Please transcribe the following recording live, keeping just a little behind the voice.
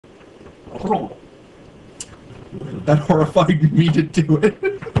That horrified me to do it.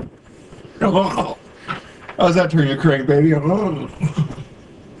 How's that turn your crank, baby? We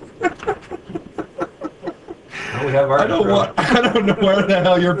have our I don't know where the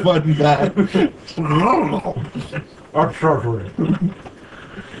hell you're putting that. Our treasury.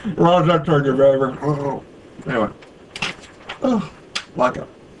 How's that turn your baby? Anyway. Lock up.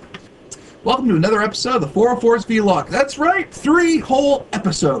 Welcome to another episode of the 404's Vlog. That's right, 3 whole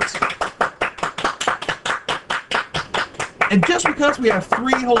episodes. And just because we have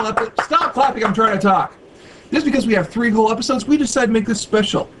 3 whole episodes... Stop clapping, I'm trying to talk. Just because we have 3 whole episodes, we decided to make this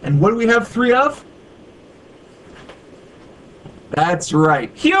special. And what do we have 3 of? That's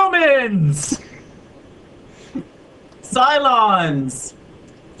right. Humans! Cylons!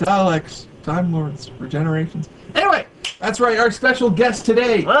 Daleks, Time Lords, Regenerations. Anyway, that's right, our special guest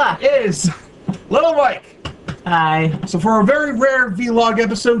today is Little Mike. Hi. So for a very rare vlog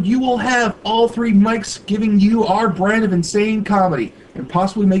episode, you will have all 3 mics giving you our brand of insane comedy and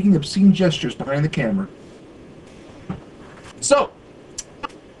possibly making obscene gestures behind the camera. So,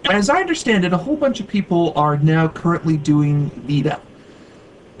 as I understand it, a whole bunch of people are now currently doing Vita.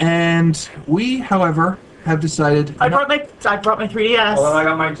 And we, however, have decided... I brought my 3DS. Oh, I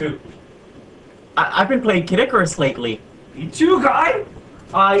got mine too. I've been playing Kid Icarus lately. You too, guy?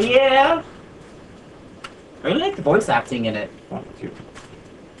 Yeah. I really like the voice acting in it. Oh, cute.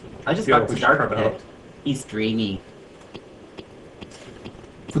 I just Yeah, got to we should Dark carve it Pit. out. He's dreamy.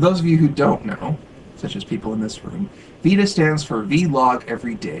 For those of you who don't know, such as people in this room, Vita stands for Vlog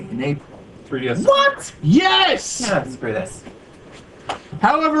Every Day in April. 3DS. What? Yes! Yeah, screw this.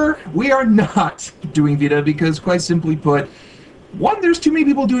 However, we are not doing Vita because, quite simply put, one, there's too many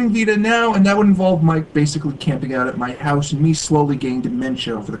people doing Vita now, and that would involve Mike basically camping out at my house and me slowly getting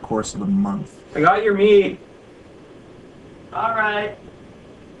dementia over the course of a month. I got your meat. Alright.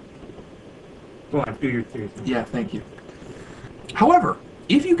 Go on, do your thing. Yeah, thank you. However,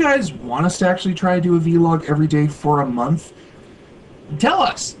 if you guys want us to actually try to do a vlog every day for a month, tell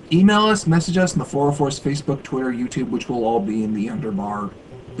us. Email us, message us on the 404's Facebook, Twitter, YouTube, which will all be in the underbar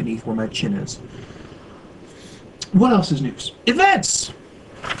beneath where my chin is. What else is news? Events!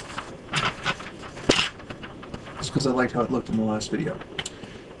 Just because I liked how it looked in the last video.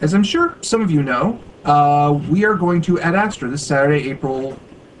 As I'm sure some of you know, we are going to Ad Astra this Saturday, April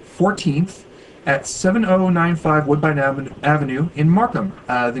 14th at 7095 Woodbine Avenue in Markham.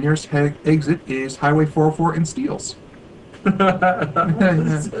 The nearest exit is Highway 404 in Steeles.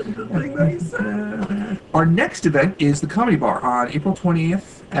 Our next event is the Comedy Bar on April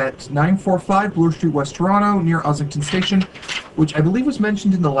 20th at 945 Bloor Street, West Toronto, near Ossington Station, which I believe was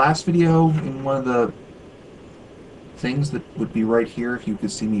mentioned in the last video in one of the things that would be right here if you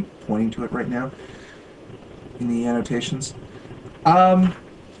could see me pointing to it right now in the annotations.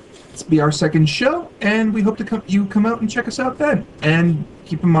 This will be our second show, and we hope to you come out and check us out then. And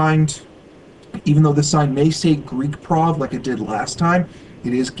keep in mind, even though the sign may say Greek Prov like it did last time,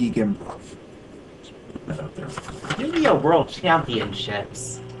 it is Geek Improv. Just put that out there. Video World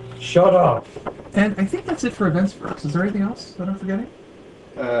Championships. Shut up. And I think that's it for events for us. Is there anything else that I'm forgetting?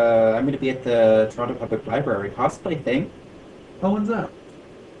 I'm going to be at the Toronto Public Library cosplay thing. Oh, when's that?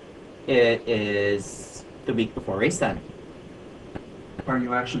 It is the week before race then. Are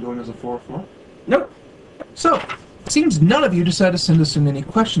you actually going as a 404? Nope. So, it seems none of you decided to send us in any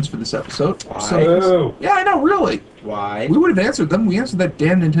questions for this episode. Why? So, yeah, I know, really. Why? We would have answered them. We answered that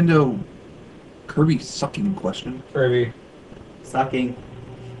damn Nintendo Kirby sucking question. Kirby. Sucking.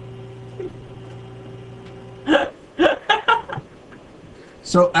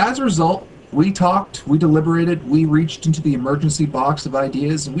 So, as a result, we talked, we deliberated, we reached into the emergency box of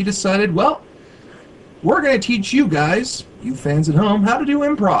ideas, and we decided, well, we're going to teach you guys, you fans at home, how to do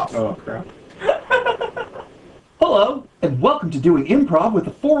improv. Oh, crap. Hello, and welcome to Doing Improv with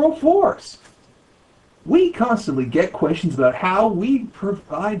the 404s. We constantly get questions about how we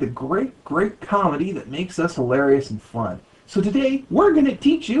provide the great comedy that makes us hilarious and fun. So today, we're going to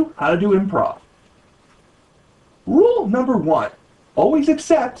teach you how to do improv. Rule number 1, always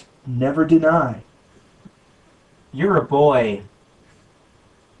accept, never deny. You're a boy.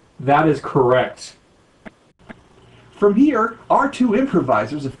 That is correct. From here, our 2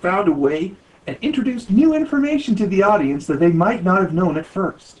 improvisers have found a way and introduced new information to the audience that they might not have known at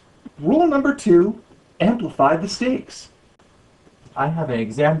first. Rule number 2, amplify the stakes. I have an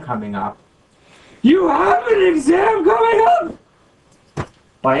exam coming up. You have an exam coming up!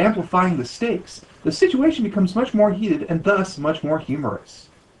 By amplifying the stakes, the situation becomes much more heated and thus much more humorous.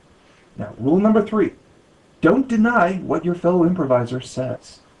 Now, rule number 3, don't deny what your fellow improviser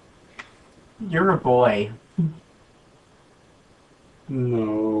says. You're a boy.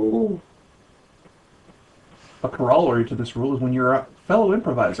 No. A corollary to this rule is when your fellow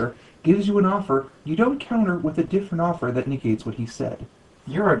improviser gives you an offer, you don't counter with a different offer that negates what he said.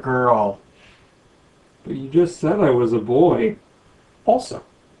 You're a girl. But you just said I was a boy. Also,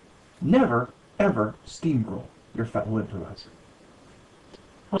 never, ever steamroll your fellow improviser.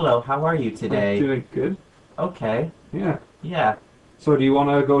 Hello, how are you I'm today? doing good. Okay. Yeah. Yeah. So do you want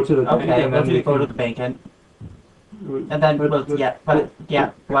to go to the bank Okay, and we'll then we go to can... the bank and then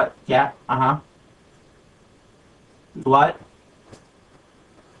what? Yeah. Uh-huh. What?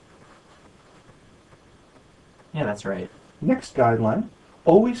 Yeah, that's right. Next guideline,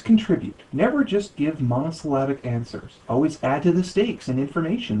 always contribute. Never just give monosyllabic answers. Always add to the stakes and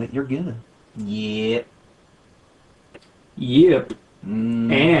information that you're given. Yep. Yep.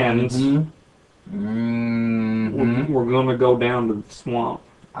 Mm-hmm. We're gonna go down to the swamp.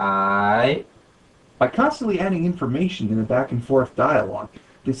 I. By constantly adding information in a back and forth dialogue,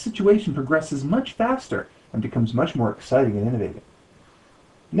 the situation progresses much faster and becomes much more exciting and innovative.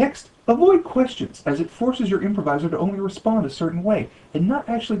 Next, avoid questions, as it forces your improviser to only respond a certain way and not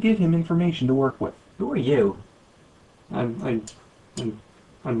actually give him information to work with. Who are you? I'm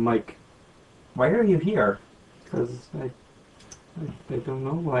Mike. Why are you here? Because I don't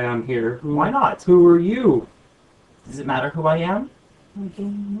know why I'm here. Why not? Who are you? Does it matter who I am? I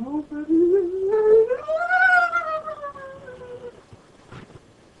don't know.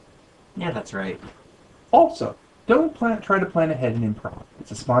 Yeah, that's right. Also, don't try to plan ahead in improv.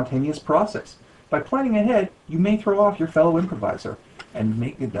 It's a spontaneous process. By planning ahead, you may throw off your fellow improviser and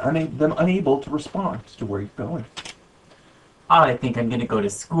make them unable to respond to where you're going. I think I'm gonna go to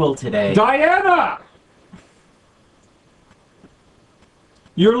school today. Diana!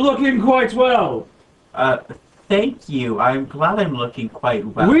 You're looking quite well. Thank you. I'm glad I'm looking quite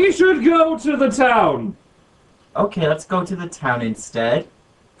well. We should go to the town. Okay, let's go to the town instead.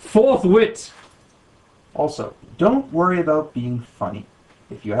 Forthwith. Also, don't worry about being funny.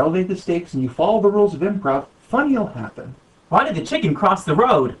 If you elevate the stakes and you follow the rules of improv, funny will happen. Why did the chicken cross the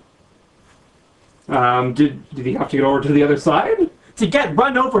road? Did he have to get over to the other side? To get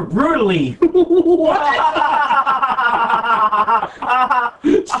run over brutally.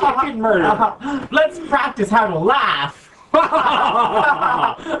 Chicken murder. Let's practice how to laugh.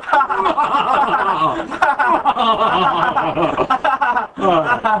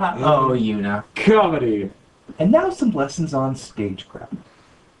 Oh, Yuna. Comedy. And now some lessons on stagecraft.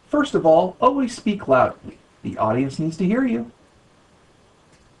 First of all, always speak loudly. The audience needs to hear you.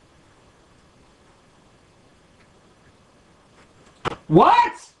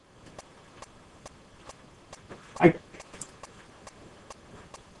 What? I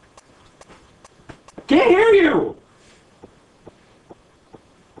can't hear you.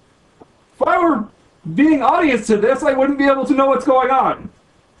 If I were being audience to this, I wouldn't be able to know what's going on.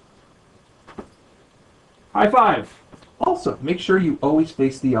 High five. Also, make sure you always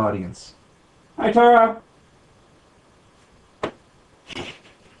face the audience. Hi, Tara.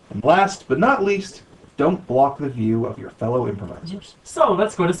 And last but not least, don't block the view of your fellow improvisers. So,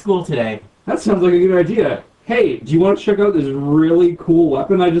 let's go to school today. That sounds like a good idea. Hey, do you want to check out this really cool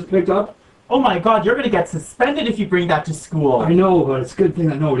weapon I just picked up? Oh my god, you're gonna get suspended if you bring that to school. I know, but it's a good thing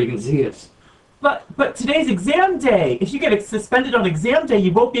that nobody can see it. But today's exam day. If you get suspended on exam day,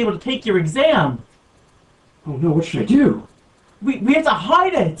 you won't be able to take your exam. Oh no, what should I do? We have to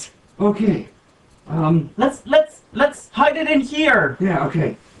hide it. Okay. Let's hide it in here. Yeah,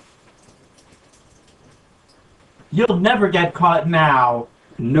 okay. You'll never get caught now.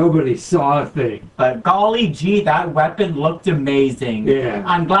 Nobody saw a thing. But golly gee, that weapon looked amazing. Yeah.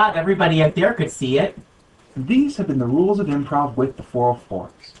 I'm glad everybody out there could see it. These have been the rules of improv with the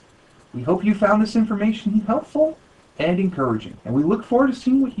 404s. We hope you found this information helpful and encouraging, and we look forward to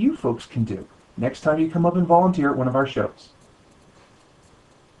seeing what you folks can do next time you come up and volunteer at one of our shows.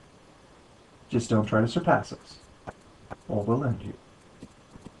 Just don't try to surpass us, or we'll end you.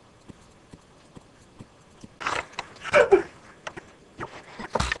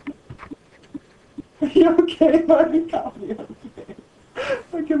 Are you okay? Okay.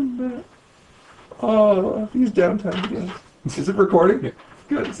 I can. Oh, he's downtime again. Is it recording?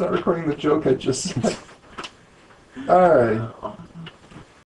 Good. It's not recording the joke I just said. All right.